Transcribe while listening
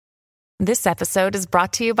This episode is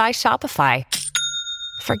brought to you by Shopify.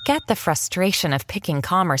 Forget the frustration of picking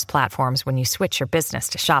commerce platforms when you switch your business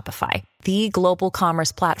to Shopify, the global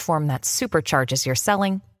commerce platform that supercharges your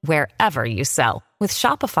selling wherever you sell. With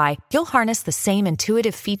Shopify, you'll harness the same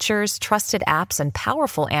intuitive features, trusted apps, and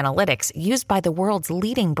powerful analytics used by the world's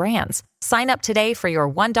leading brands. Sign up today for your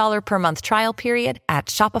 $1 per month trial period at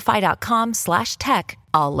shopify.com/tech,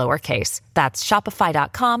 all lowercase. That's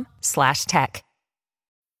shopify.com/tech.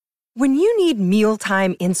 When you need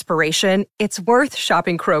mealtime inspiration, it's worth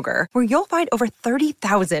shopping Kroger, where you'll find over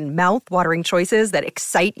 30,000 mouth-watering choices that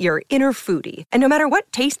excite your inner foodie. And no matter what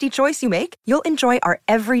tasty choice you make, you'll enjoy our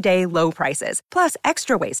everyday low prices, plus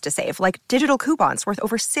extra ways to save, like digital coupons worth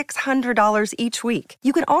over $600 each week.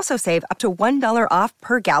 You can also save up to $1 off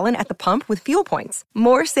per gallon at the pump with fuel points.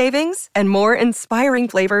 More savings and more inspiring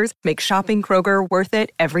flavors make shopping Kroger worth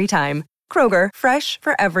it every time. Kroger, fresh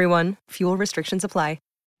for everyone. Fuel restrictions apply.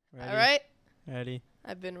 Ready? All right. Ready?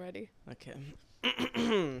 I've been ready. Okay.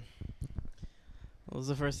 What was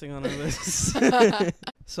the first thing on our list?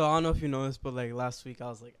 So I don't know if you know this, but like last week I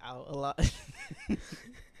was like out a lot.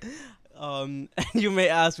 And you may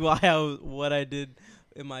ask what I did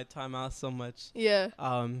in my time out so much. Yeah.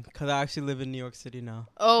 Cause I actually live in New York City now.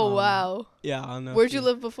 Oh wow. Yeah, I don't know. Where'd you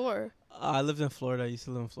live before? I lived in Florida. I used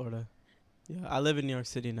to live in Florida. Yeah, I live in New York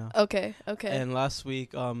City now. Okay. And last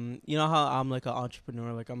week, you know how I'm like an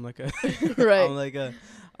entrepreneur, like I'm like a, right.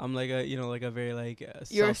 I'm like a, you know, like a very like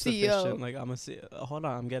You're a self-sufficient, CEO. like I'm a hold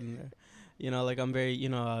on, I'm getting there. You know, like I'm very, you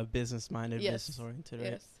know, business minded, Yes. business oriented,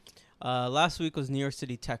 right? Yes. Last week was New York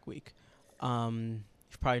City Tech Week.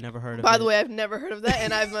 You've probably never heard of it. By the way, I've never heard of that,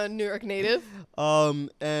 and I'm a New York native.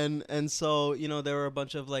 And so, you know, there were a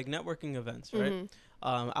bunch of like networking events, right? Mhm.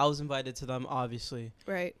 I was invited to them, obviously,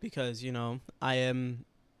 Right. because, you know, I am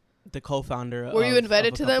the co-founder. Were you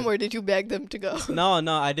invited of a to them, company. or did you beg them to go? No,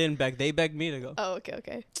 I didn't beg. They begged me to go. Oh,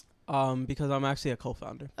 okay. Because I'm actually a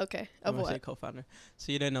co-founder. Okay. I'm Of actually a what? co-founder.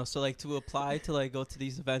 So you didn't know. So like to apply to like go to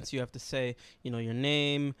these events, you have to say, you know, your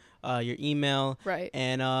name, your email, Right.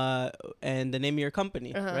 and the name of your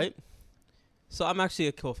company, Uh-huh. right? So I'm actually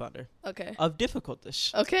a co-founder Okay. of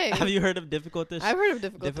Difficultish. Okay. Have you heard of Difficultish? I've heard of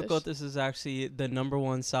Difficultish. Difficultish is actually the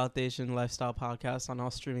 #1 South Asian lifestyle podcast on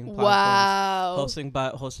all streaming platforms. Wow.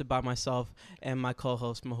 Hosted by myself and my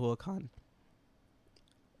co-host Mahua Khan.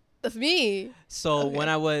 That's me. So Okay. when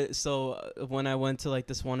I went to like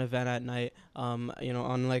this one event at night, you know,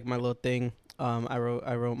 on like my little thing, I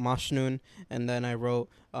wrote Mosh Noon, and then I wrote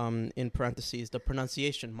in parentheses the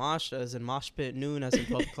pronunciation Mosh as in mosh pit, noon as in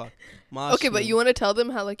 12 o'clock. Mosh Okay, but noon. you want to tell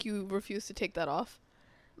them how like you refused to take that off?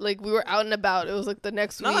 Like we were out and about. It was like the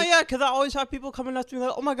next No, week. yeah, because I always have people coming up to me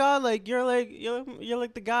like, oh my god, like you're like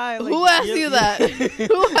the guy. Like, Who asked you're- you that?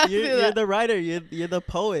 Who asked you You're that? the writer. You're the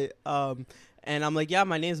poet. And I'm like, yeah,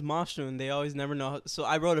 my name's Moshnu, and they always never know. So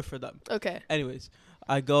I wrote it for them. Okay. Anyways,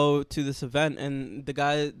 I go to this event, and the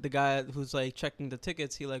guy who's like checking the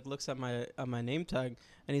tickets, he like looks at my name tag,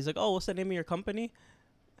 and he's like, oh, what's the name of your company?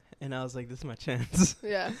 And I was like, this is my chance.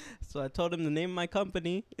 Yeah. So I told him the name of my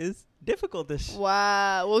company is Difficultish.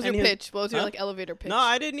 Wow. What was And your he- pitch? What was your Huh? like elevator pitch? No,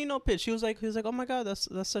 I didn't need no pitch. He was like, oh my god, that's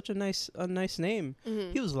such a nice name.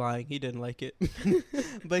 Mhm. He was lying. He didn't like it,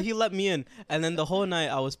 but he let me in. And then the whole night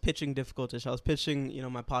I was pitching Difficultish. I was pitching, you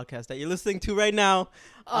know, my podcast that you're listening to right now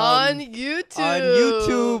on YouTube. on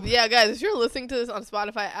YouTube. Yeah, guys, if you're listening to this on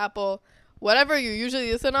Spotify, Apple, whatever you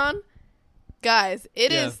usually listen on, guys,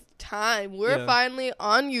 it Yeah. is time. We're Yeah. finally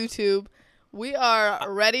on YouTube. We are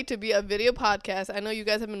ready to be a video podcast. I know you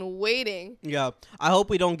guys have been waiting. Yeah, I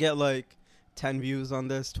hope we don't get like 10 views on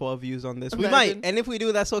this, 12 views on this. We Imagine. might, and if we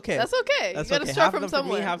do, that's okay. That's okay. That's you gotta okay. start Half from of them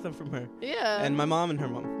somewhere. from me, half of them from her, Yeah. and my mom and her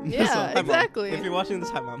mom. Yeah, So, hi, Mom. exactly. If you're watching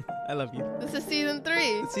this, hi mom, I love you. This is season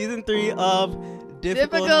 3. Season 3 of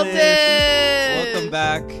Difficultish. Difficultish. Welcome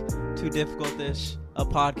back to Difficultish, a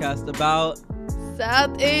podcast about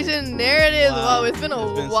South Asian narratives. Wow. Wow, it's been a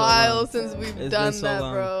It's been so while long. since we've It's done been so that,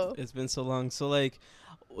 long. bro. It's been so long. So like,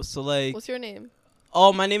 What's your name?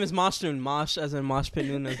 oh, my name is Mosh Noon. Mosh as in Mosh Pit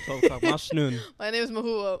Noon as 12 o'clock. Mosh Noon. My name is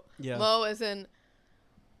Mahua. Yeah. Mo as in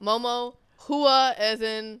Momo. Hua as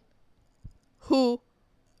in who.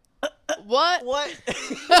 What? What?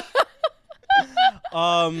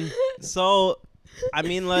 So, I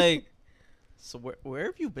mean, like, so where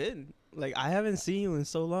have you been? Like, I haven't seen you in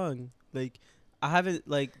so long. Like, I haven't,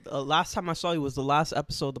 like, last time I saw you was the last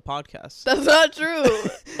episode of the podcast. That's not true.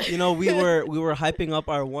 You know, we were hyping up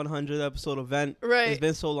our 100th episode event. Right. It's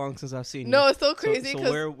been so long since I've seen you. No, it's so crazy So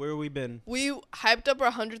because where have we been? we hyped up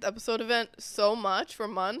our 100th episode event so much for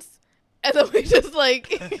months, and then we just like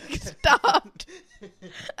stopped.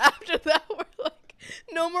 After that, we're like,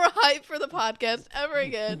 no more hype for the podcast ever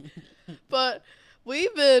again. But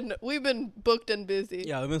we've been booked and busy.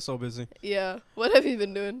 Yeah, I've been so busy. Yeah. What have you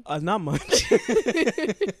been doing? Not much.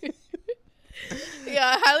 Yeah,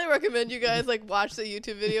 I highly recommend you guys like watch the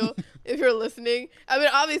YouTube video if you're listening. I mean,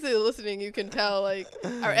 obviously listening, you can tell like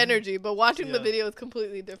our energy, but watching the video is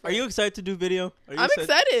completely different. Are you excited to do video? I'm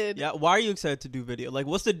excited. Yeah. Why are you excited to do video? Like,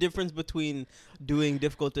 what's the difference between doing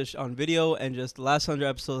Difficult Dish on video and just the last 100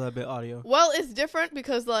 episodes have been audio? Well, it's different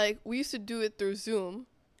because like we used to do it through Zoom,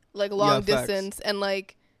 like long Yeah, distance, and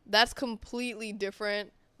like that's completely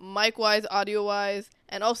different, mic wise, audio wise,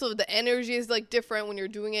 and also the energy is like different when you're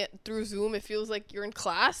doing it through Zoom. It feels like you're in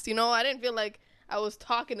class, you know. I didn't feel like I was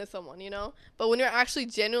talking to someone, you know. But when you're actually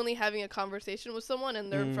genuinely having a conversation with someone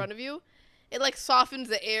and they're in front of you, it like softens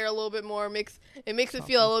the air a little bit more, makes it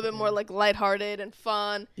feel a little bit more like lighthearted and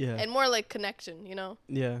fun, and more like connection, you know.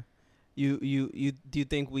 Yeah. You do you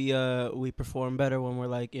think we perform better when we're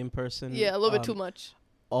like in person? Yeah, a little bit too much.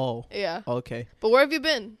 Oh. Yeah. Okay. But where have you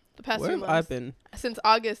been the past Where few have months? I been? Since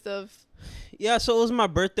August of. Yeah, so it was my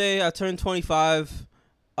birthday. I turned 25. Did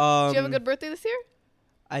you have a good birthday this year?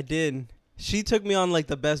 I did. She took me on like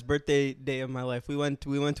the best birthday day of my life. We went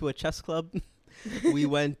to a chess club. We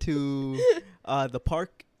went to the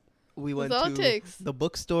park. We went to the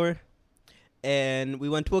bookstore, and we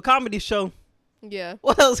went to a comedy show. Yeah.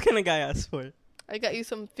 What else can a guy ask for? I got you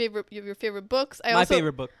some your favorite books. My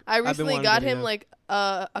favorite book. I recently got him like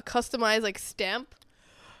a customized like stamp.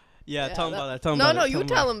 Yeah, tell him about that. No, you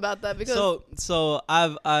tell him about that because so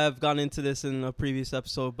I've gone into this in a previous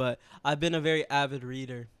episode, but I've been a very avid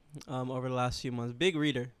reader over the last few months. Big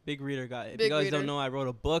reader guy. If you guys don't know, I wrote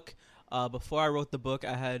a book. Before I wrote the book,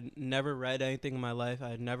 I had never read anything in my life. I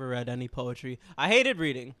had never read any poetry. I hated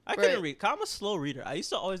reading. I couldn't read. I'm a slow reader. I used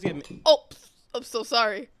to always get. Oh, I'm so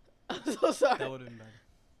sorry. I'm so sorry. That would have been bad.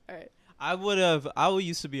 All right. I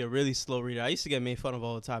used to be a really slow reader. I used to get made fun of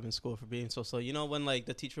all the time in school for being so slow. You know, when like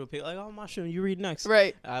the teacher would pick like, oh, Masha, you read next.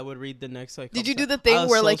 Right. I would read the next like. Did you do the thing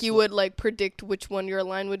where like you would like predict which one your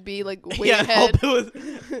line would be like way ahead?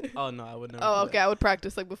 Oh no, I would never. Oh, okay. I would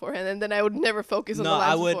practice like beforehand, and then I would never focus on the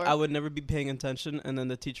lines before. I would never be paying attention, and then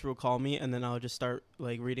the teacher would call me, and then I would just start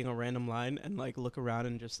like reading a random line and like look around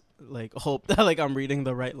and just like hope that like I'm reading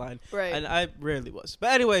the right line. Right. And I rarely was.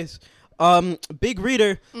 But anyways. Big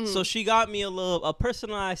reader. So she got me a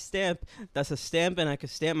personalized stamp. That's a stamp, and I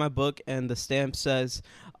could stamp my book, and the stamp says,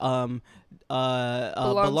 belonging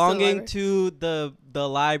to the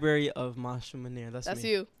library of Masha Munir. That's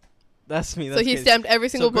me. You. That's me. So he stamped every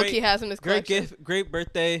single book he has in his collection. Great gift, great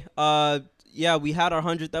birthday. Yeah, we had our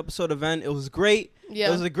 100th episode event. It was great. Yeah.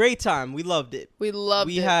 It was a great time. We loved it.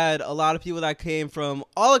 We had a lot of people that came from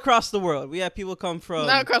all across the world. We had people come from...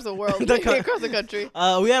 Not across the world. Across the country.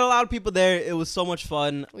 We had a lot of people there. It was so much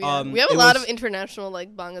fun. We have a lot of international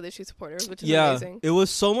like Bangladeshi supporters, which is amazing. It was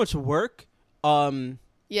so much work.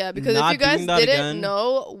 Yeah, because if you guys didn't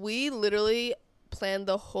know, we literally planned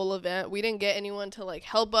the whole event. We didn't get anyone to like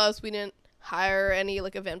help us. We didn't hire any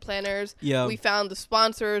like event planners. Yeah. We found the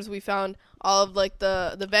sponsors. We found all of like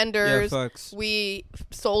the vendors. Yeah, facts. We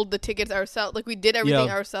sold the tickets ourselves. Like we did everything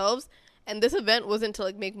ourselves. And this event wasn't to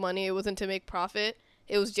like make money. It wasn't to make profit.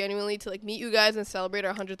 It was genuinely to like meet you guys and celebrate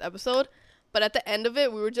our 100th episode. But at the end of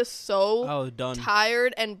it, we were just so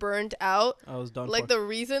tired and burned out. I was done. Like the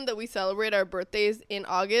reason that we celebrate our birthdays in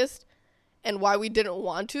August and why we didn't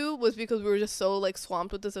want to was because we were just so like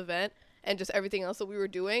swamped with this event and just everything else that we were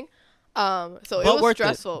doing. So it was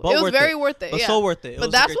stressful. It was very worth it. But so worth it.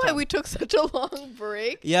 But that's why we took such a long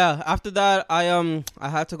break. Yeah. After that, I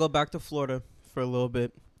had to go back to Florida for a little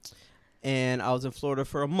bit, and I was in Florida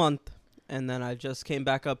for a month, and then I just came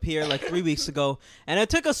back up here like 3 weeks ago, and it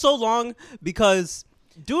took us so long because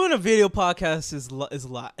doing a video podcast is a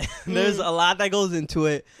lot. There's a lot that goes into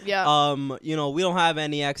it. Yeah. You know, we don't have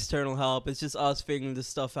any external help. It's just us figuring this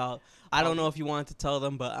stuff out. I don't know if you wanted to tell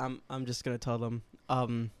them, but I'm just gonna tell them.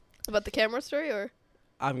 About the camera story, or?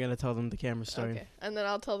 I'm going to tell them the camera story. Okay. And then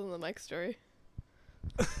I'll tell them the mic story.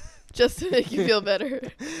 Just to make you feel better.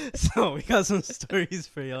 So we got some stories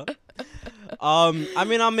for y'all. I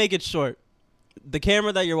mean, I'll make it short. The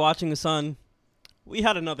camera that you're watching is on. We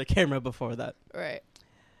had another camera before that. Right.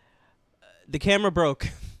 The camera broke.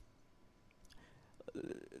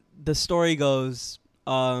 The story goes,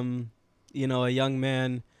 you know, a young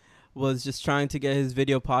man was just trying to get his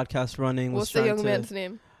video podcast running. What's the young man's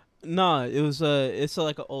name? No, it's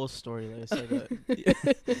like an old story. It's like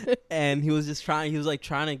and he was just trying. He was like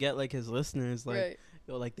trying to get like his listeners like,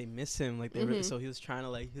 yo, like they miss him. Like they really, so he was trying to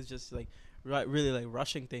like he was just like really like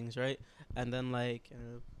rushing things, right? And then like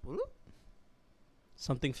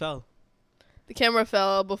something fell. The camera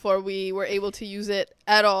fell before we were able to use it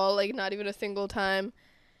at all. Like not even a single time.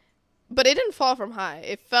 But it didn't fall from high.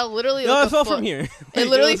 It fell literally No, like it fell from here. It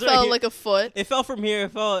literally was right fell here. like a foot. It fell from here.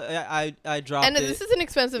 It fell. I dropped And it. this is an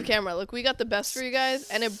expensive camera. Like, we got the best for you guys,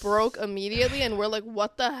 and it broke immediately, and we're like,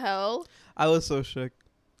 what the hell? I was so shook.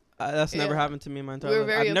 That's never Yeah. happened to me in my entire We were life.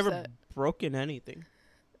 very I've never upset. broken anything.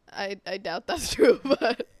 I doubt that's true,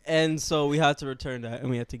 but And so we had to return that, and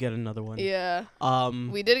we had to get another one. yeah.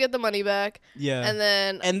 We We did get the money back, yeah.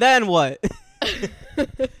 and then what?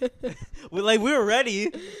 we were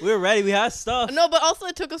ready. We had stuff. no, but also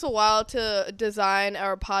it took us a while to design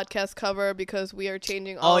our podcast cover because we are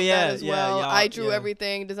changing all of that as well. I drew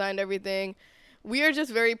everything, designed everything. We are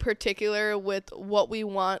just very particular with what we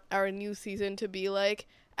want our new season to be like,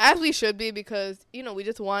 as we should be, because, you know, we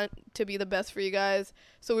just want to be the best for you guys.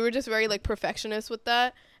 So we were just very, like, perfectionist with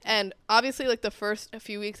that. And obviously, like, the first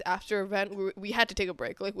few weeks after event, we had to take a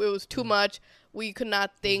break. Like, it was too much. We could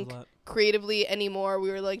not think creatively anymore. We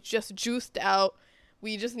were, like, just juiced out.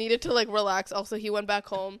 We just needed to, like, relax. Also, he went back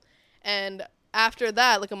home. And after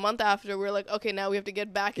that, like, a month after, we were like, okay, now we have to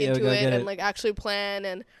get back into it and, like, actually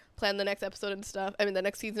plan the next episode and stuff. I mean, the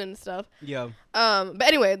next season and stuff. Yeah. But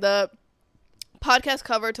anyway, the podcast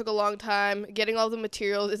cover took a long time. Getting all the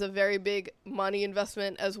materials is a very big money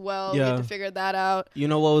investment as well. Yeah. We had to figure that out. You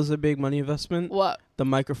know what was a big money investment? What? The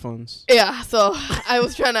microphones. Yeah, so I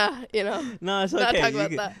was trying to, you know, No, it's not okay. talk about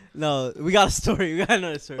that. No, we got a story. We got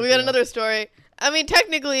another story. We got another story. I mean,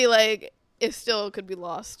 technically, like, it still could be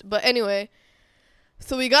lost. But anyway,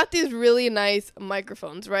 so we got these really nice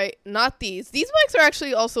microphones, right? Not these. These mics are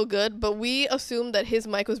actually also good, but we assumed that his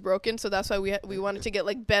mic was broken, so that's why we wanted to get,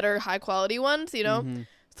 like, better, high-quality ones, you know? Mm-hmm.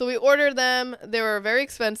 So we ordered them. They were very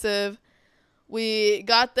expensive. We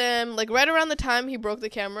got them, like, right around the time he broke the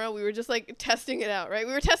camera. We were just, like, testing it out, right?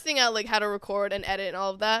 We were testing out, like, how to record and edit and all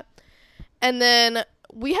of that. And then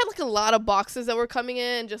we had, like, a lot of boxes that were coming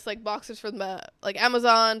in, just, like, boxes from, like,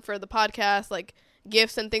 Amazon for the podcast, like,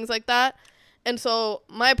 gifts and things like that. And so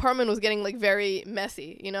my apartment was getting, like, very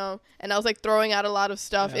messy, you know? And I was, like, throwing out a lot of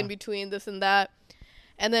stuff in between this and that.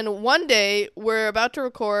 And then one day, we're about to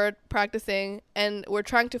record, practicing, and we're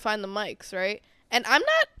trying to find the mics, right? And I'm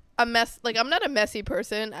not a messy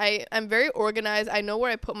person. I'm very organized. I know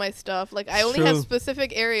where I put my stuff. Like, I only have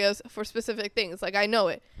specific areas for specific things. Like, I know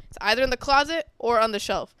it. It's either in the closet or on the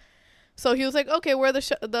shelf. So he was like, okay, where are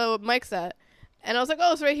the mics at? And I was like,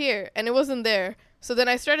 oh, it's right here. And it wasn't there. So then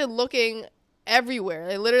I started looking everywhere.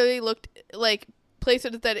 I literally looked, like,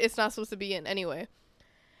 places that it's not supposed to be in anyway.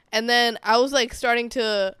 And then I was, like, starting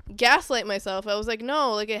to gaslight myself. I was like,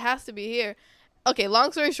 no, like, it has to be here. Okay,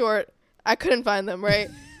 long story short, I couldn't find them, right?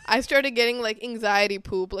 I started getting, like, anxiety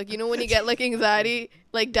poop. Like, you know when you get, like, anxiety,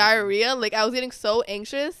 like, diarrhea? Like, I was getting so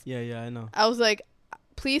anxious. Yeah, I know. I was like,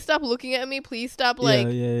 please stop looking at me. Please stop, like,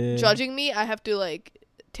 judging me. I have to, like,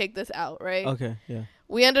 take this out, right? Okay, yeah.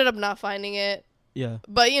 We ended up not finding it. Yeah.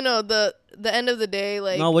 But, you know, the end of the day,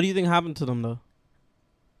 like... No, what do you think happened to them, though?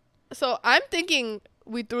 So I'm thinking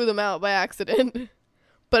we threw them out by accident.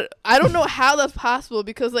 But I don't know how that's possible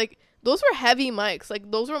because, like, those were heavy mics.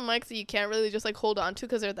 Like, those were mics that you can't really just, like, hold on to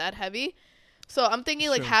because they're that heavy. So I'm thinking,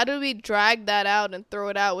 like, how do we drag that out and throw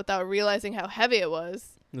it out without realizing how heavy it was?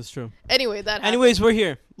 That's true. Anyway, that happened. Anyways, we're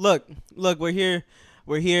here. Look, we're here.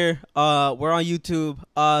 We're here. We're on YouTube.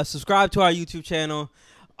 Subscribe to our YouTube channel.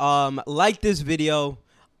 Like this video.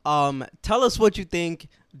 Tell us what you think.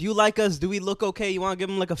 Do you like us? Do we look okay? You want to give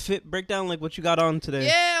them like a fit breakdown, like what you got on today?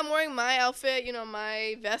 Yeah, I'm wearing my outfit. You know,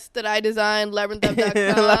 my vest that I designed, labyrinth.com.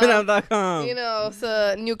 Labyrinth.com. You know, it's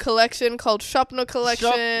a new collection called Shopno Collection.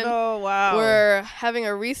 Shopno, wow. We're having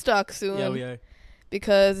a restock soon. Yeah, we are.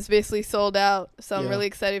 Because it's basically sold out. So I'm really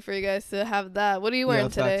excited for you guys to have that. What are you wearing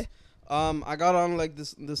today? Facts. I got on like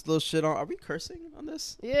this little shit on. Are we cursing on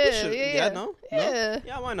this? Yeah. No? Yeah. No?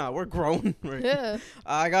 Yeah, why not? We're grown. Right? Yeah.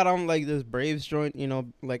 I got on like this Braves joint, you know,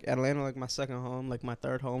 like Atlanta, like my second home, like my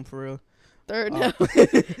third home for real. Third now.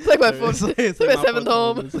 It's like my fourth. It's like my seventh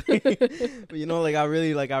home. But you know, like I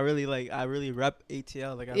really rep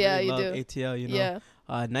ATL. Like I really love ATL, you know. Yeah.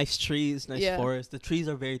 Nice trees, nice forest. The trees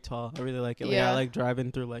are very tall. I really like it. Like I like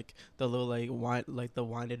driving through like the little like the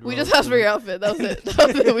winded road. We just asked for your outfit. That was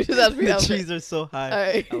it. We just asked for your outfit. The trees are so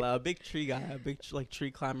high. All right. A big tree guy, a big like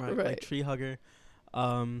tree climber, Right. like tree hugger.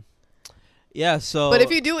 Yeah, so But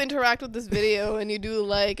if you do interact with this video and you do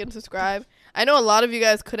like and subscribe, I know a lot of you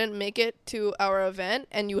guys couldn't make it to our event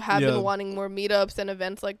and you have been wanting more meetups and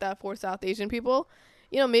events like that for South Asian people.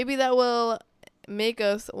 You know, maybe that will make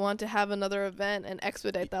us want to have another event and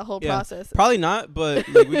expedite that whole process. Probably not, but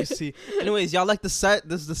like, we can see. Anyways, y'all like the set?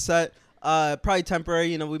 This is the set. Probably temporary.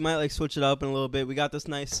 You know, we might like switch it up in a little bit. We got this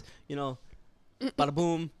nice, you know, Bada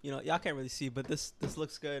boom. You know, y'all can't really see, but this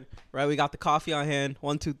looks good, right? We got the coffee on hand.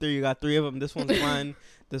 1, 2, 3. You got 3 of them. This one's mine.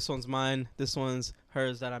 This one's mine. This one's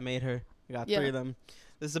hers that I made her. We got 3 of them.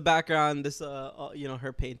 This is the background. This you know,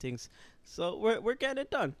 her paintings. So we're getting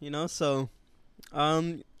it done. You know, so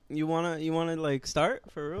you wanna like start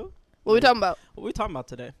for real? What are we talking about? What we talking about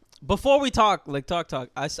today? Before we talk, like talk,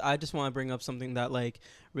 I just want to bring up something that like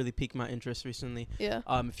really piqued my interest recently. Yeah.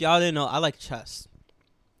 If y'all didn't know, I like chess.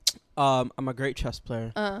 I'm a great chess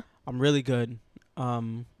player. I'm really good.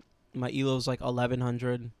 My ELO's like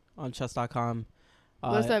 1100 on chess.com.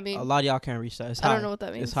 What does that mean? A lot of y'all can't reach that. It's I high. don't know what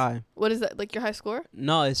that means. It's high. What is that? Like your high score?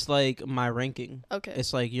 No, it's like my ranking. Okay.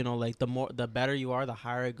 It's like, you know, like the better you are, the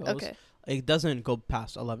higher it goes. Okay. It doesn't go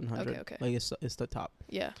past 1100. Okay. Like it's the top.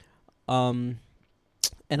 Yeah.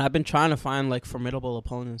 And I've been trying to find like formidable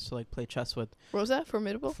opponents to like play chess with. What was that?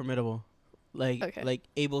 Formidable? Like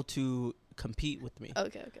able to compete with me.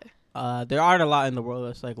 Okay. There aren't a lot in the world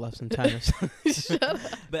that's like less than tennis. Shut up.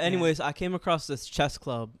 But anyways, I came across this chess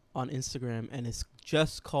club on Instagram, and it's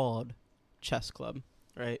just called Chess Club,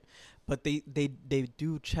 right? But they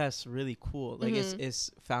do chess really cool. Like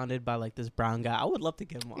it's founded by like this brown guy. I would love to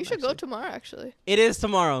get him on. You should go tomorrow, actually. It is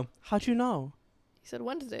tomorrow. How'd you know? He said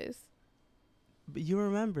Wednesdays. But you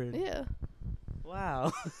remembered. Yeah.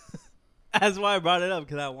 Wow. That's why I brought it up,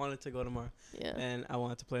 because I wanted to go tomorrow. Yeah. And I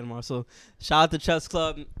wanted to play tomorrow. So shout out to Chess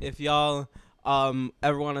Club. If y'all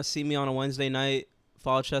ever want to see me on a Wednesday night,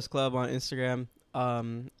 follow Chess Club on Instagram.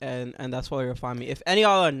 And that's where you'll find me. If any of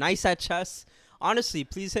y'all are nice at chess, honestly,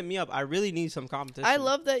 please hit me up. I really need some competition. I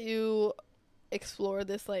love that you explore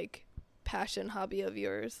this like passion hobby of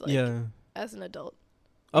yours as an adult.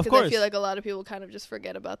 Of Because course. I feel like a lot of people kind of just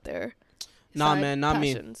forget about their Nah, side man, not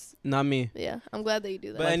passions. me. Not me. Yeah, I'm glad that you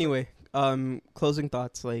do that. But anyway, closing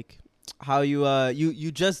thoughts, like how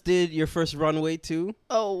you just did your first runway too.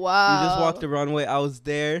 Oh wow. You just walked the runway. I was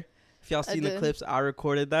there. If y'all seen the did. clips, I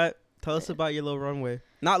recorded that. Tell us about your little runway.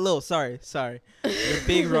 Not little, sorry. Your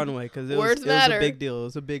big runway, because it was a big deal. It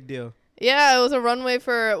was a big deal. Yeah, it was a runway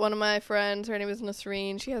for one of my friends. Her name is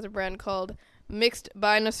Nasreen. She has a brand called Mixed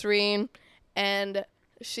by Nasreen, and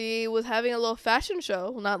she was having a little fashion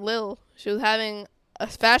show. Well, not Lil. She was having a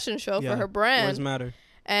fashion show for her brand. Words matter.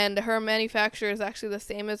 And her manufacturer is actually the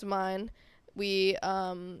same as mine. We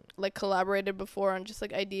like collaborated before on just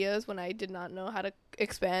like ideas when I did not know how to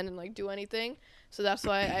expand and like do anything. So that's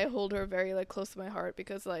why I hold her very like close to my heart,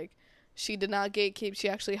 because like she did not gatekeep. She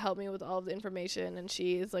actually helped me with all of the information, and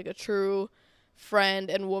she is like a true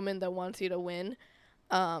friend and woman that wants you to win.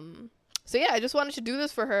 So yeah, I just wanted to do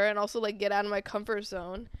this for her and also like get out of my comfort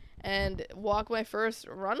zone and walk my first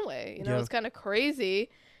runway. You know, it's kind of crazy.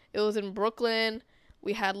 It was in Brooklyn.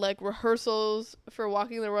 We had like rehearsals for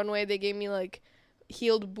walking the runway. They gave me like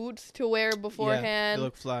heeled boots to wear beforehand. Yeah, they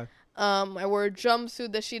look fly. I wore a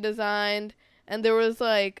jumpsuit that she designed, and there was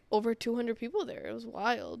like over 200 people there. It was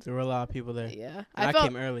wild. There were a lot of people there. Yeah. I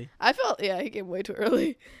came early. He came way too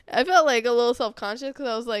early. I felt like a little self-conscious because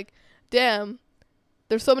I was like, damn,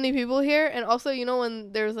 there's so many people here. And also, you know,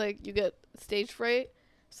 when there's like, you get stage fright.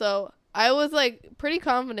 So I was like pretty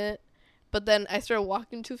confident, but then I started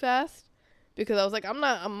walking too fast because I was like, I'm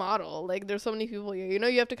not a model. Like, there's so many people here. You know,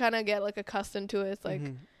 you have to kind of get like accustomed to it. It's like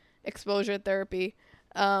exposure therapy.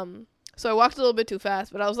 So I walked a little bit too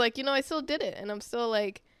fast, but I was like, you know, I still did it. And I'm still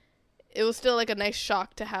like, it was still like a nice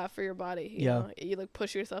shock to have for your body. You know? You like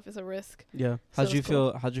push yourself. It's a risk. Yeah. So How'd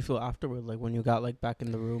you feel afterward? Like when you got like back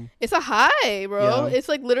in the room? It's a high, bro. Yeah. It's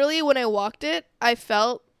like literally when I walked it, I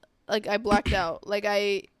felt like I blacked out. Like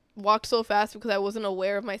I walked so fast because I wasn't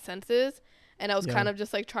aware of my senses, and I was kind of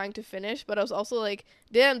just like trying to finish. But I was also like,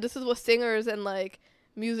 damn, this is what singers and like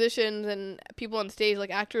musicians and people on stage,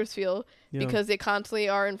 like actors, feel because they constantly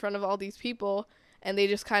are in front of all these people, and they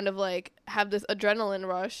just kind of like have this adrenaline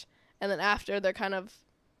rush. And then after, they're kind of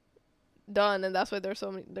done, and that's why there's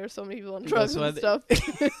so many people on drugs and stuff.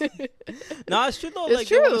 No, it's true though. It's like,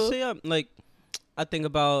 true. Like, I think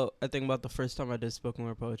about the first time I did spoken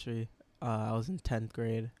word poetry. I was in 10th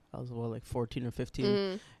grade. I was like 14 or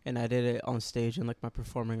 15, and I did it on stage in like my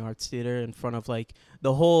performing arts theater in front of like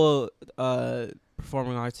the whole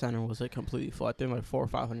performing arts center was like completely full. I think like 400 or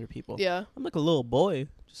 500 people. Yeah, I'm like a little boy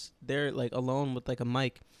just there like alone with like a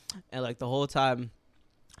mic, and like the whole time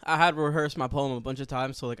I had rehearsed my poem a bunch of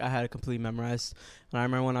times, so like I had it completely memorized. And I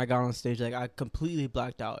remember when I got on stage, like I completely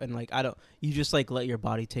blacked out, and like you just like let your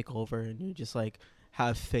body take over, and you just like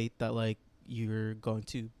have faith that like you're going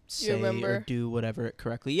to say or do whatever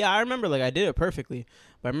correctly. Yeah, I remember like I did it perfectly,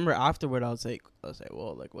 but I remember afterward I was like,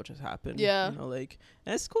 well, like what just happened? Yeah, you know, like,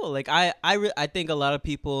 and it's cool. Like I think a lot of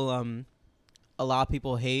people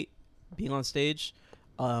hate being on stage.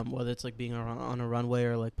 whether it's like being on a runway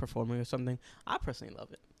or like performing or something. I personally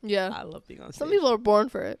love it. Yeah. I love being on stage. Some people are born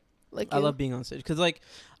for it. Like I love being on stage because like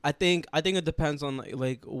I think it depends on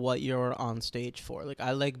like what you're on stage for. Like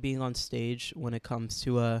I like being on stage when it comes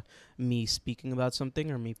to me speaking about something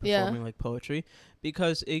or me performing like poetry,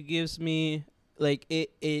 because it gives me like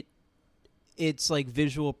it's like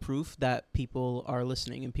visual proof that people are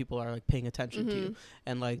listening and people are like paying attention to you,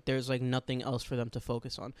 and like there's like nothing else for them to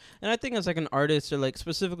focus on. And I think as like an artist or like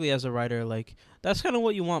specifically as a writer, like that's kind of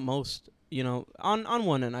what you want most. You know, on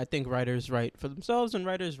one end, I think writers write for themselves and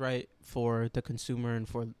writers write for the consumer and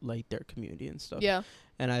for like their community and stuff. Yeah.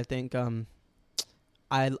 And I think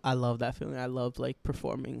I love that feeling. I love like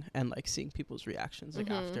performing and like seeing people's reactions like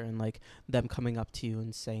after, and like them coming up to you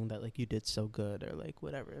and saying that like you did so good or like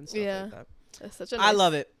whatever and stuff like that. That's such a nice I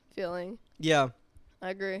love it. Feeling. Yeah.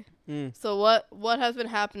 I agree. So what has been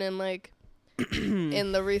happening like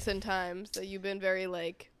in the recent times that you've been very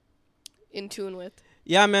like in tune with?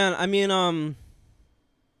 Yeah, man. I mean,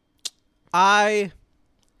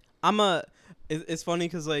 it's funny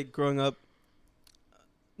because like growing up,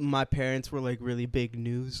 my parents were like really big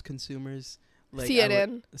news consumers. Like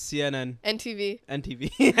CNN, NTV, and the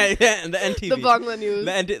NTV, the Bangla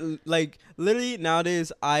news. Like literally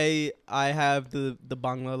nowadays, I have the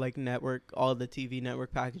Bangla like network, all the TV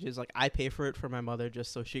network packages. Like I pay for it for my mother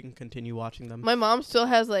just so she can continue watching them. My mom still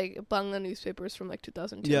has like Bangla newspapers from like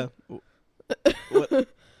 2002. Yeah.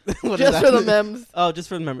 What just for the memes. Oh, just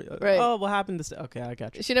for the memory. Right. Oh, what happened to say? Okay, I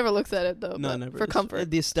got you. She never looks at it though. No, never. For comfort.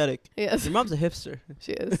 The aesthetic. Yes. Your mom's a hipster.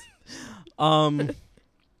 She is.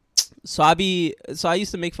 So I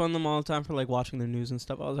used to make fun of them all the time for like watching the news and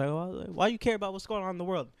stuff. I was like, well, why do you care about what's going on in the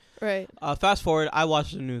world? Right. Fast forward, I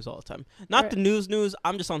watch the news all the time. Not the news.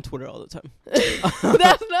 I'm just on Twitter all the time.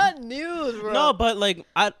 That's not news, bro. No, but like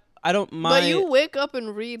I don't mind. But you wake up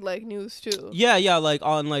and read like news too. Yeah, like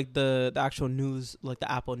on like the actual news, like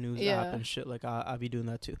the Apple News app and shit. Like I'll be doing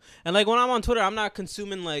that too. And like when I'm on Twitter, I'm not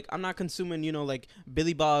consuming you know like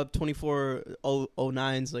Billy Bob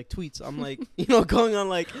 2409's like tweets. I'm like going on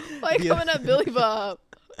like why coming at Billy Bob?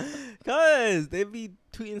 Cause they be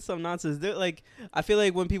tweeting some nonsense. They're like, I feel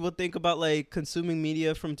like when people think about like consuming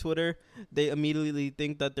media from Twitter, they immediately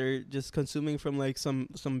think that they're just consuming from like some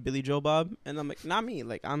Billy Joe Bob, and I'm like, not me.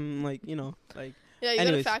 Like I'm like like yeah, you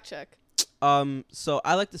anyways, gotta fact check. So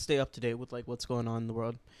I like to stay up to date with like what's going on in the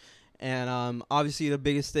world, and obviously the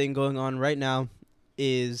biggest thing going on right now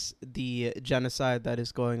is the genocide that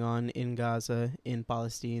is going on in Gaza, in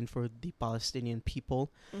Palestine, for the Palestinian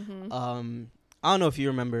people. I don't know if you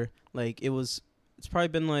remember, like it's probably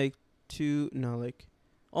been like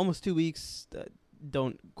almost 2 weeks.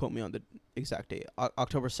 Don't quote me on the exact date,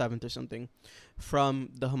 October 7th or something, from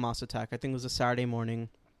the Hamas attack. I think it was a Saturday morning,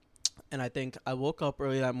 and I think I woke up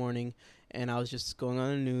early that morning, and I was just going on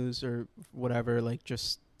the news or whatever, like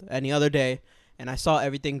just any other day, and I saw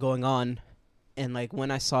everything going on, and like when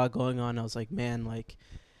I saw it going on, I was like, man, like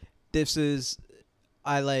this is,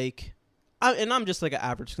 and I'm just like an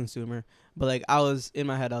average consumer. But like I was in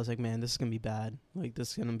my head, I was like, man, this is gonna be bad. Like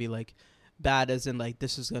this is gonna be like bad, as in like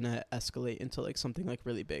this is gonna escalate into like something like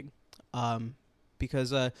really big.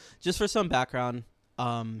 Because just for some background,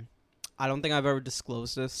 I don't think I've ever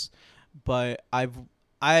disclosed this, but I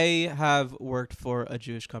have worked for a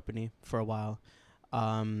Jewish company for a while.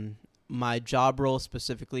 My job role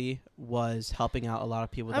specifically was helping out a lot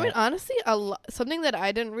of people. I mean, honestly, something that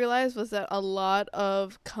I didn't realize was that a lot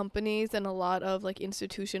of companies and a lot of like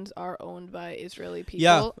institutions are owned by Israeli people.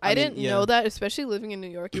 Yeah, I didn't know that, especially living in New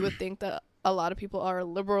York. You would think that a lot of people are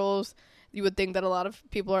liberals. You would think that a lot of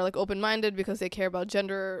people are like open-minded because they care about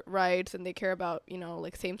gender rights and they care about,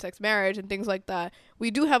 like same-sex marriage and things like that.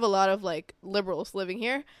 We do have a lot of like liberals living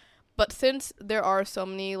here, but since there are so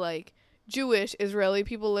many like Jewish Israeli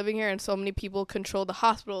people living here and so many people control the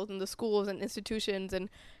hospitals and the schools and institutions and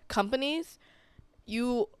companies,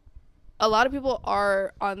 a lot of people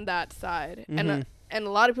are on that side. And a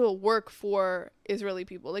lot of people work for Israeli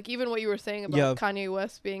people. Like even what you were saying about Kanye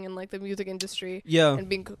West being in like the music industry and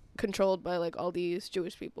being controlled by like all these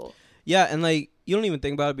Jewish people. Yeah, and like you don't even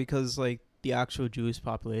think about it because like the actual Jewish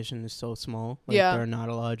population is so small. Like there are not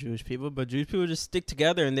a lot of Jewish people, but Jewish people just stick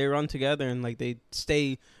together and they run together and like they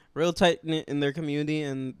stay real tight knit in their community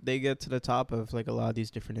and they get to the top of like a lot of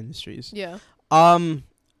these different industries. Yeah.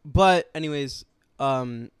 But anyways,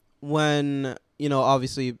 when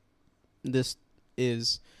obviously this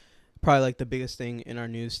is probably like the biggest thing in our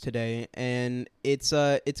news today, and it's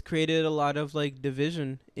created a lot of like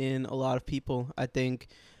division in a lot of people. I think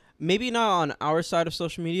maybe not on our side of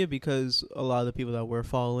social media because a lot of the people that we're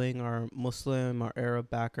following are Muslim, are Arab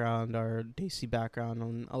background, are Desi background,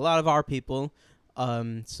 and a lot of our people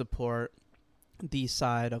support the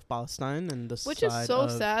side of Palestine and the Which side is so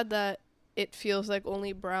of sad that it feels like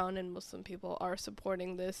only brown and Muslim people are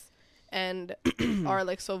supporting this and are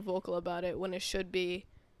like so vocal about it when it should be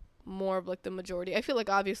more of like the majority. I feel like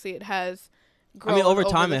obviously it has grown. I mean, over over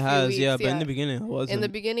time the it few has, weeks, yeah, but in the beginning it wasn't. In the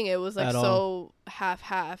beginning it was like at so all.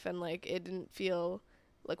 half and like it didn't feel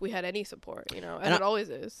like we had any support, you know, And and it always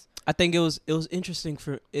is. I think it was interesting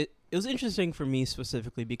for it. It was interesting for me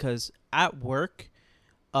specifically because at work,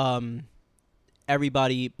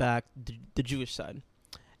 everybody backed the Jewish side,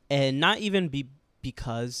 and not even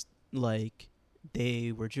because like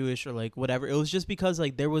they were Jewish or like whatever. It was just because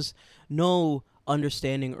like there was no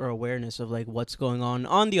understanding or awareness of like what's going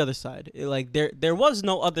on the other side. Like there was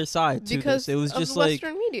no other side to Because this. It was of just like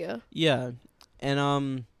Western media. yeah,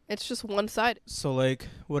 and It's just one side. So like,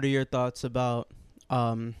 what are your thoughts about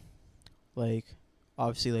like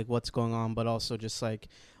obviously like what's going on, but also just like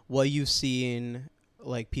what you've seen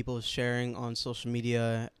like people sharing on social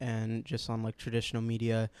media and just on like traditional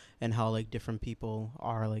media, and how like different people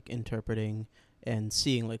are like interpreting and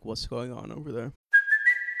seeing like what's going on over there.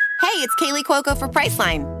 Hey, it's Kaylee Cuoco for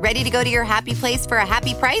Priceline. Ready to go to your happy place for a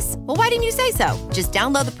happy price? Well, why didn't you say so? Just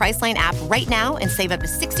download the Priceline app right now and save up to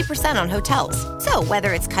 60% on hotels. So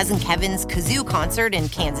whether it's Cousin Kevin's Kazoo Concert in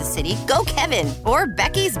Kansas City, go Kevin, or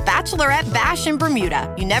Becky's Bachelorette Bash in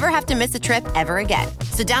Bermuda, you never have to miss a trip ever again.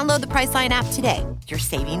 So download the Priceline app today. Your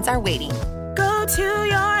savings are waiting. Go to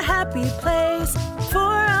your happy place for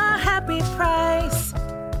a happy price.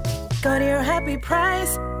 Go to your happy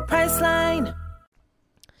price, Priceline.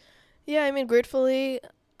 Yeah, I mean, gratefully,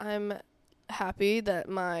 I'm happy that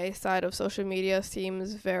my side of social media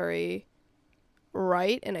seems very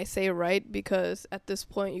right. And I say right because at this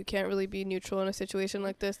point, you can't really be neutral in a situation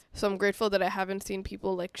like this. So I'm grateful that I haven't seen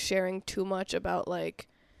people like sharing too much about like,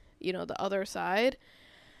 you know, the other side.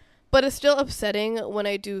 But it's still upsetting when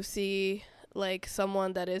I do see like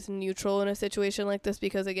someone that is neutral in a situation like this,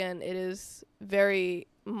 because again, it is very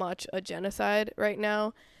much a genocide right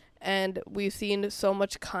now. And we've seen so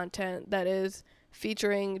much content that is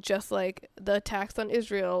featuring just like the attacks on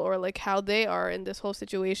Israel or like how they are in this whole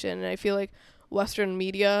situation. And I feel like Western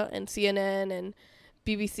media and CNN and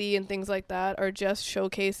BBC and things like that are just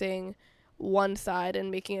showcasing one side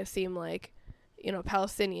and making it seem like, you know,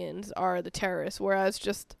 Palestinians are the terrorists, whereas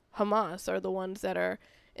just Hamas are the ones that are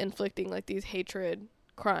inflicting like these hatred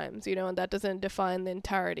crimes, you know, and that doesn't define the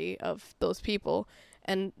entirety of those people.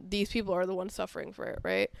 And these people are the ones suffering for it,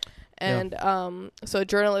 right? And so a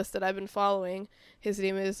journalist that I've been following, his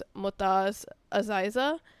name is Motaz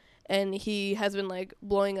Azaiza, and he has been like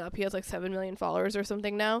blowing up. He has like 7 million followers or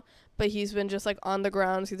something now, but he's been just like on the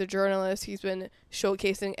grounds. He's a journalist. He's been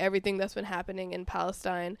showcasing everything that's been happening in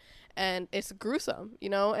Palestine, and it's gruesome, you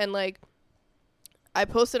know? And like I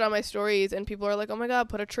posted on my stories and people are like, oh my God,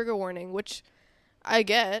 put a trigger warning, which I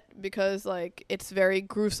get because like it's very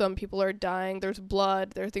gruesome. People are dying. There's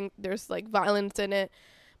blood. There's like violence in it.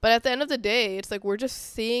 But at the end of the day, it's like we're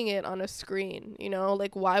just seeing it on a screen, you know?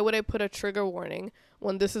 Like, why would I put a trigger warning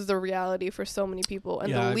when this is the reality for so many people?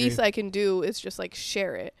 And the least I can do is just like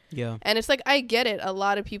share it. Yeah. And it's like, I get it. A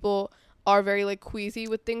lot of people are very like queasy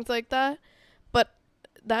with things like that. But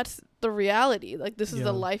that's the reality. Like, this is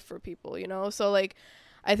the life for people, you know? So like,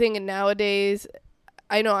 I think nowadays,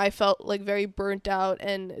 I know I felt like very burnt out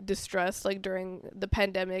and distressed like during the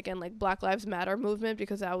pandemic and like Black Lives Matter movement,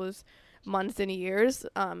 because that was months and years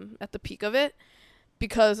at the peak of it,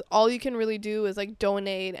 because all you can really do is like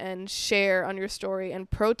donate and share on your story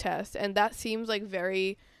and protest, and that seems like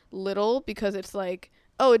very little because it's like,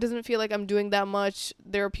 oh, it doesn't feel like I'm doing that much.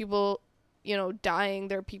 There are people, you know, dying.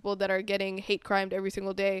 There are people that are getting hate crimed every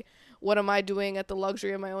single day. What am I doing at the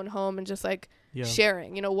luxury of my own home and just like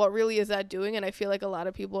sharing, you know, what really is that doing? And I feel like a lot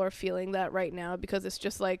of people are feeling that right now, because it's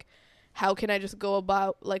just like, how can I just go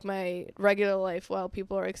about like my regular life while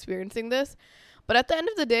people are experiencing this? But at the end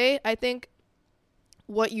of the day, I think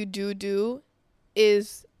what you do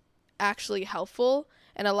is actually helpful.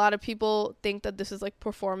 And a lot of people think that this is like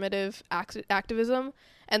performative activism.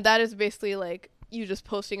 And that is basically like you just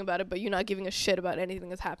posting about it, but you're not giving a shit about anything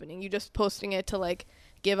that's happening. You're just posting it to like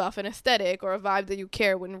give off an aesthetic or a vibe that you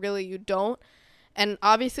care, when really you don't. And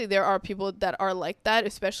obviously there are people that are like that,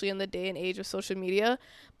 especially in the day and age of social media.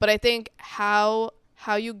 But I think how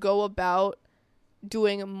you go about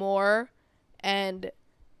doing more and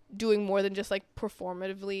doing more than just like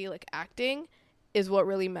performatively like acting is what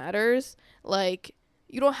really matters. Like,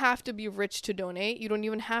 you don't have to be rich to donate. You don't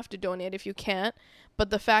even have to donate if you can't. But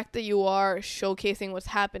the fact that you are showcasing what's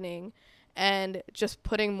happening and just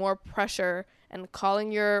putting more pressure and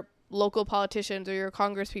calling your local politicians or your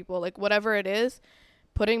congress people, like whatever it is,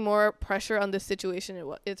 putting more pressure on this situation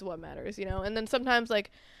is what matters, you know. And then sometimes,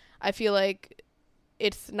 like, I feel like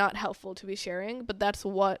it's not helpful to be sharing, but that's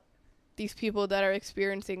what these people that are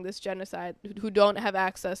experiencing this genocide, who don't have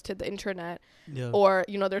access to the internet, or,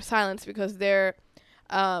 you know, they're silenced because their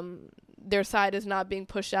side is not being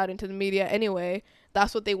pushed out into the media anyway,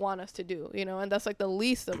 that's what they want us to do, you know, and that's like the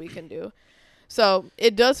least that we can do. So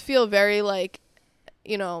it does feel very, like,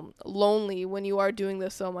 you know, lonely when you are doing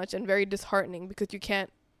this so much, and very disheartening because you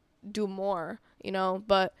can't do more, you know,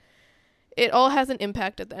 but it all has an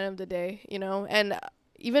impact at the end of the day, you know. And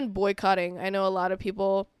even boycotting, I know a lot of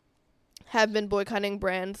people have been boycotting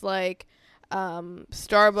brands like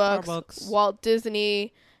Starbucks, Walt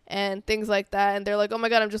Disney, and things like that, and they're like, oh my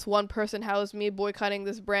god, I'm just one person, how is me boycotting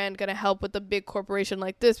this brand gonna help with a big corporation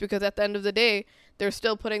like this? Because at the end of the day, they're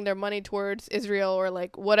still putting their money towards Israel or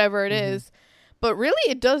like whatever it is. But really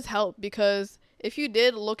it does help, because if you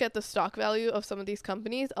did look at the stock value of some of these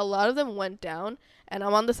companies, a lot of them went down. And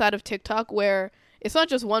I'm on the side of TikTok where it's not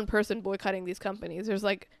just one person boycotting these companies. There's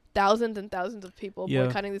like thousands and thousands of people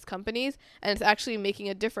boycotting these companies, and it's actually making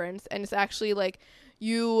a difference. And it's actually like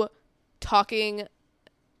you talking,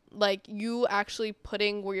 like you actually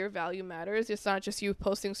putting where your value matters. It's not just you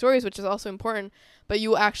posting stories, which is also important, but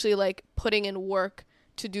you actually like putting in work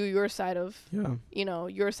to do your side of, you know,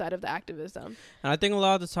 your side of the activism. And I think a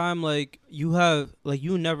lot of the time, like, you have, like,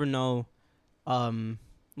 you never know,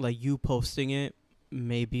 like, you posting it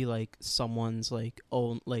may be like someone's like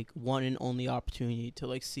own, like, one and only opportunity to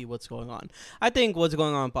like see what's going on. I think what's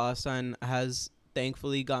going on in Palestine has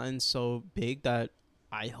thankfully gotten so big that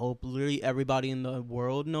I hope literally everybody in the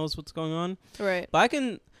world knows what's going on. Right. But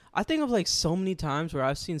I think of like so many times where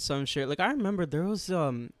I've seen some shit. Like, I remember there was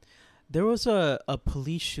a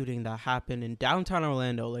police shooting that happened in downtown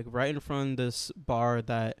Orlando, like right in front of this bar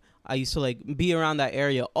that I used to like be around that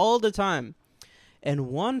area all the time. And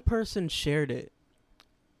one person shared it,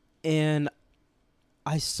 and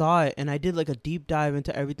I saw it, and I did like a deep dive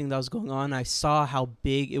into everything that was going on. I saw how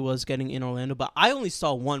big it was getting in Orlando, but I only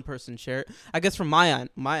saw one person share it, I guess from my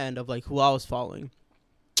end of like who I was following.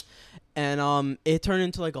 And it turned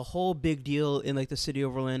into like a whole big deal in like the city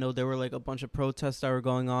of Orlando. There were like a bunch of protests that were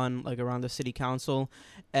going on like around the city council,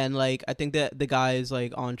 and like I think that the guy is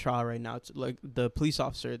like on trial right now. It's like the police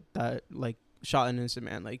officer that like shot an innocent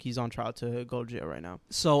man, like he's on trial to go to jail right now.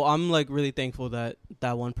 So I'm like really thankful that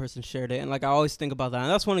that one person shared it, and like I always think about that.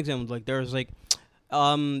 And that's one example. Like there's like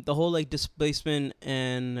the whole like displacement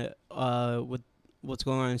and with what's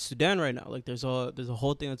going on in Sudan right now. Like there's a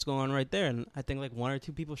whole thing that's going on right there, and I think like one or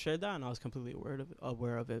two people shared that, and I was completely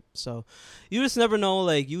aware of it. So you just never know,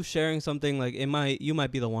 like you sharing something, like you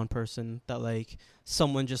might be the one person that like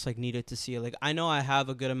someone just like needed to see it. Like I know I have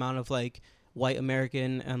a good amount of like white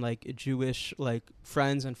American and like Jewish like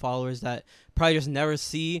friends and followers that probably just never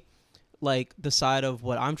see like the side of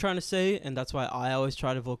what I'm trying to say, and that's why I always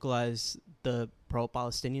try to vocalize the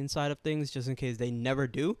pro-Palestinian side of things, just in case they never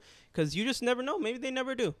do, because you just never know, maybe they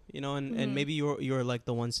never do, you know, and maybe you're like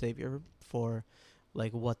the one savior for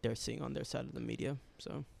like what they're seeing on their side of the media.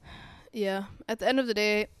 So yeah, at the end of the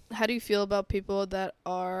day, how do you feel about people that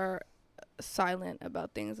are silent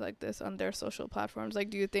about things like this on their social platforms? Like,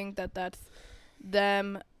 do you think that that's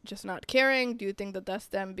them just not caring? Do you think that that's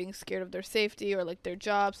them being scared of their safety or like their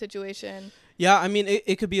job situation? Yeah, I mean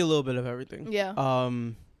it could be a little bit of everything. Yeah.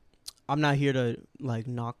 I'm not here to like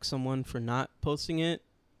knock someone for not posting it,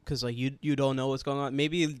 because like you don't know what's going on.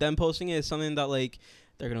 Maybe them posting it is something that like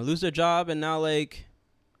they're gonna lose their job, and now like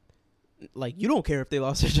you don't care if they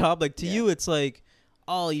lost their job. Like to you it's like,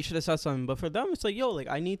 oh, you should have said something. But for them, it's like, yo, like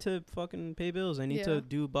I need to fucking pay bills. I need to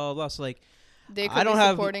do blah, blah, blah. So like, they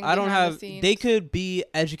could they could be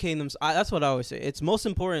educating them. That's what I always say. It's most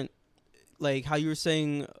important, like how you were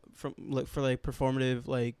saying from like for like performative,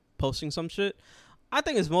 like posting some shit. I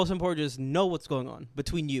think it's most important just know what's going on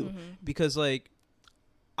between you, because like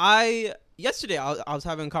yesterday I was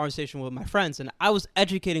having a conversation with my friends, and I was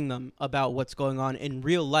educating them about what's going on in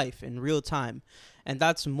real life, in real time. And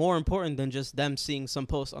that's more important than just them seeing some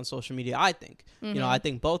post on social media, I think. You know, I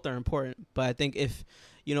think both are important. But I think if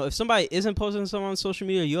somebody isn't posting something on social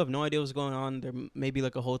media, you have no idea what's going on. There may be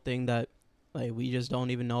like a whole thing that like we just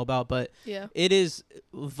don't even know about. But it is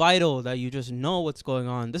vital that you just know what's going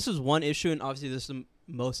on. This is one issue, and obviously this is the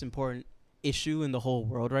most important issue in the whole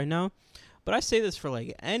world right now. But I say this for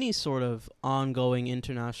like any sort of ongoing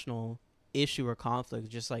international issue or conflict.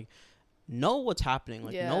 Just like know what's happening,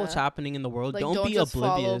 like know what's happening in the world. Like, don't be just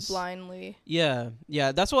oblivious. Follow blindly. Yeah,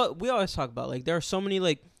 that's what we always talk about. Like there are so many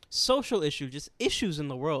like social issues, just issues in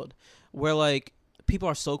the world where like people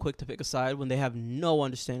are so quick to pick a side when they have no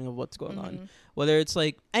understanding of what's going on. Whether it's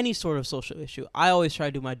like any sort of social issue, I always try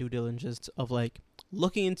to do my due diligence of like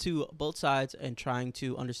looking into both sides and trying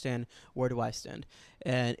to understand where do I stand.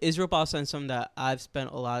 And Israel Palestine is something that I've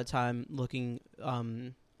spent a lot of time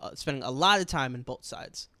spending a lot of time in both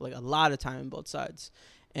sides, like a lot of time in both sides.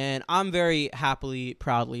 And I'm very happily,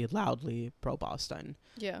 proudly, loudly pro-Palestine.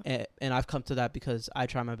 Yeah. And I've come to that because I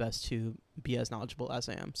try my best to be as knowledgeable as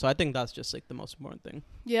I am. So I think that's just like the most important thing.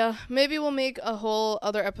 Yeah. Maybe we'll make a whole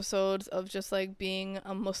other episodes of just like being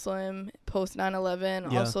a Muslim post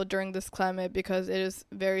 9/11, also during this climate, because it is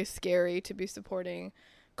very scary to be supporting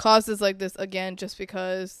causes like this again, just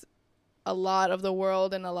because a lot of the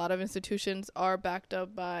world and a lot of institutions are backed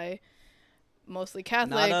up by mostly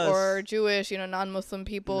Catholic or Jewish, non-Muslim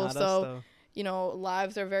people. So,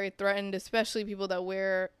 lives are very threatened, especially people that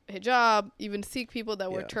wear hijab, even Sikh people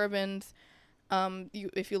that wear turbans.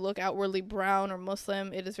 If you look outwardly brown or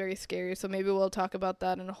Muslim, it is very scary. So maybe we'll talk about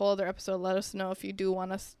that in a whole other episode. Let us know if you do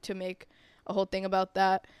want us to make a whole thing about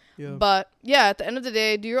that. Yeah. But yeah, at the end of the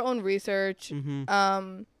day, do your own research.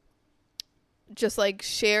 Just like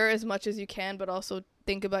share as much as you can, but also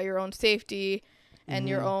think about your own safety and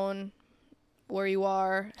your own where you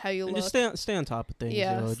are, how you look. Just stay on top of things.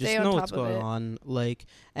 Yeah, just know what's going on. Like,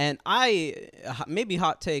 and maybe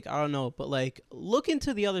hot take, I don't know, but like look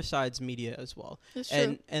into the other side's media as well. That's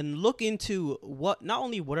true. And look into not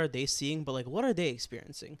only what are they seeing, but like what are they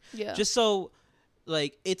experiencing. Yeah. Just so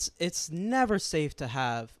like it's never safe to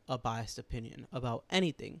have a biased opinion about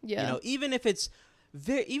anything. Yeah. Even if it's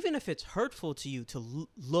hurtful to you to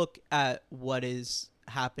look at what is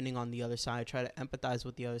happening on the other side, try to empathize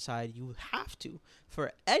with the other side, you have to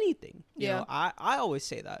for anything. You know, I always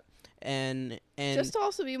say that. And just to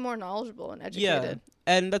also be more knowledgeable and educated.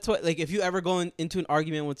 Yeah. And that's what, like, if you ever go into an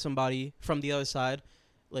argument with somebody from the other side,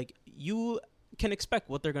 like, you can expect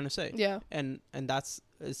what they're going to say. Yeah. And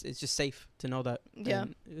it's just safe to know that. Yeah.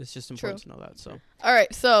 And it's just important to know that. So. All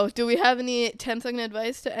right. So do we have any 10-second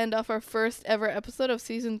advice to end off our first ever episode of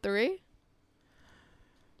season 3?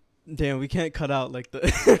 Damn, we can't cut out like the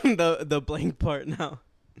the blank part now.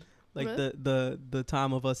 Like the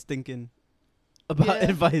time of us thinking about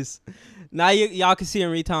advice. Now y'all can see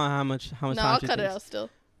in retelling how much time. No, I'll cut it out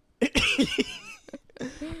still.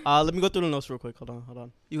 Let me go through the notes real quick. Hold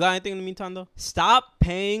on. You got anything in the meantime though? Stop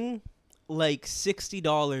paying like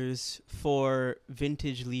 $60 for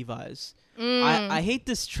vintage Levi's. I hate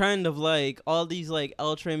this trend of like all these like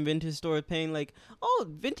ultra and vintage stores paying like, oh,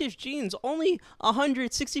 vintage jeans only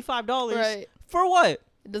 $165. Right. For what?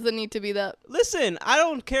 It doesn't need to be that. Listen, I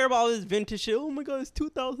don't care about all this vintage shit. Oh my god, it's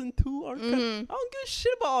 2002. I don't give a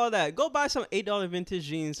shit about all that. Go buy some $8 vintage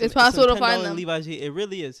jeans. It's possible to find them. Levi's. It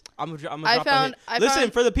really is. I'm gonna drop a hit. Listen,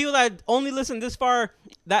 for the people that only listen this far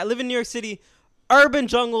that live in New York City, Urban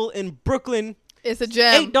Jungle in Brooklyn. It's a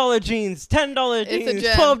gem. $8 jeans, $10 jeans,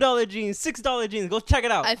 $12 jeans, $6 jeans. Go check it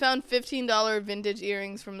out. I found $15 vintage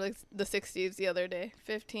earrings from the 60s the other day.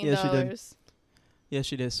 $15. Yes,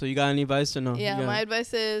 she did. So you got any advice or no? Yeah, my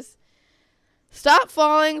advice is stop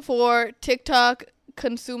falling for TikTok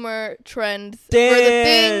consumer trends for the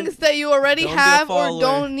things that you already have or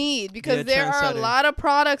don't need, because there are a lot of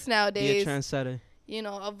products nowadays. Be a trendsetter.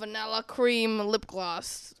 A vanilla cream lip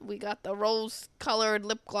gloss. We got the rose-colored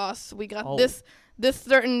lip gloss. We got this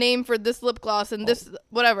certain name for this lip gloss and this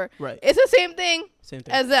whatever. Right. It's the same thing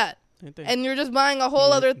as that. Same thing. And you're just buying a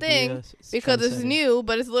whole other thing because it's new,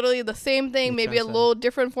 but it's literally the same thing, maybe a little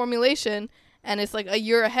different formulation, and it's like a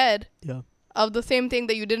year ahead of the same thing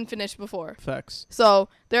that you didn't finish before. Facts. So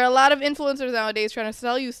there are a lot of influencers nowadays trying to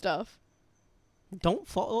sell you stuff. Don't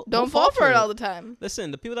fall for it all the time.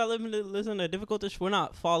 Listen, the people that live in a difficult we're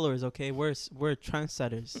not followers, okay? We're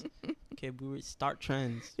trendsetters. Okay, we start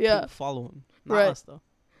trends. Yeah. People follow them. Not us, though.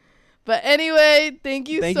 But anyway, thank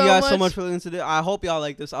you guys so much for listening to this. I hope y'all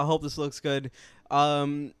like this. I hope this looks good.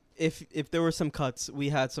 If there were some cuts, we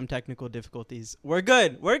had some technical difficulties. We're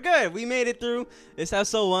good. We made it through. It's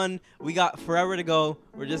episode 1. We got forever to go.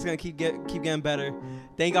 We're just gonna keep getting better.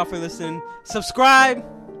 Thank y'all for listening. Subscribe,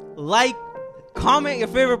 like, comment your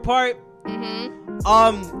favorite part.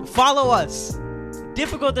 Follow us.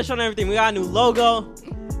 Difficult to show everything. We got a new logo.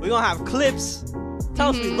 We gonna have clips. Tell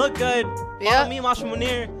us we look good. Follow me, Masha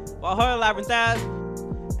Munir. Follow her, Labyrinthaz.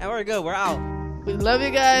 And we're good. We're out. We love you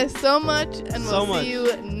guys so much, and we'll see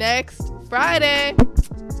you next Friday.